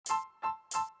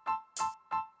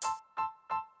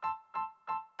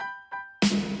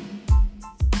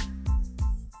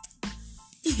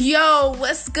Yo,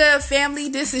 what's good, family?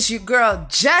 This is your girl,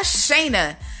 Just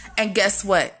Shayna. And guess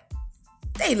what?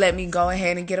 They let me go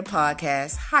ahead and get a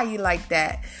podcast. How you like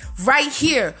that? Right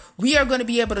here, we are going to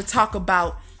be able to talk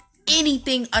about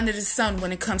anything under the sun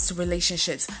when it comes to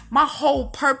relationships. My whole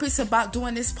purpose about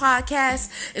doing this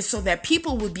podcast is so that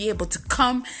people would be able to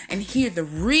come and hear the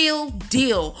real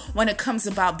deal when it comes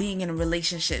about being in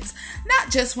relationships. Not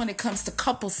just when it comes to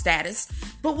couple status,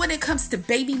 but when it comes to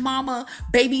baby mama,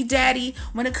 baby daddy,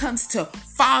 when it comes to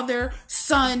father,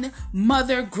 son,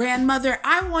 mother, grandmother.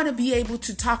 I want to be able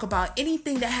to talk about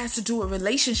anything that has to do with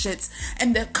relationships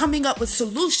and coming up with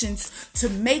solutions to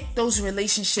make those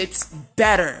relationships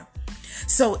better.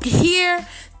 So here,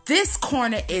 this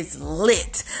corner is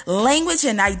lit. Language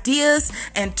and ideas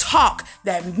and talk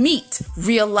that meet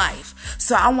real life.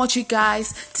 So I want you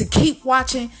guys to keep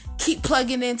watching, keep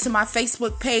plugging into my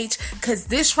Facebook page, because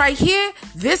this right here,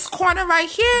 this corner right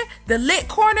here, the lit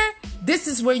corner, this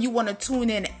is where you want to tune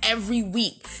in every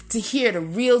week to hear the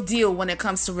real deal when it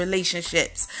comes to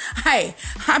relationships. Hey,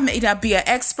 I may not be an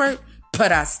expert,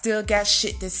 but I still got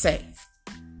shit to say.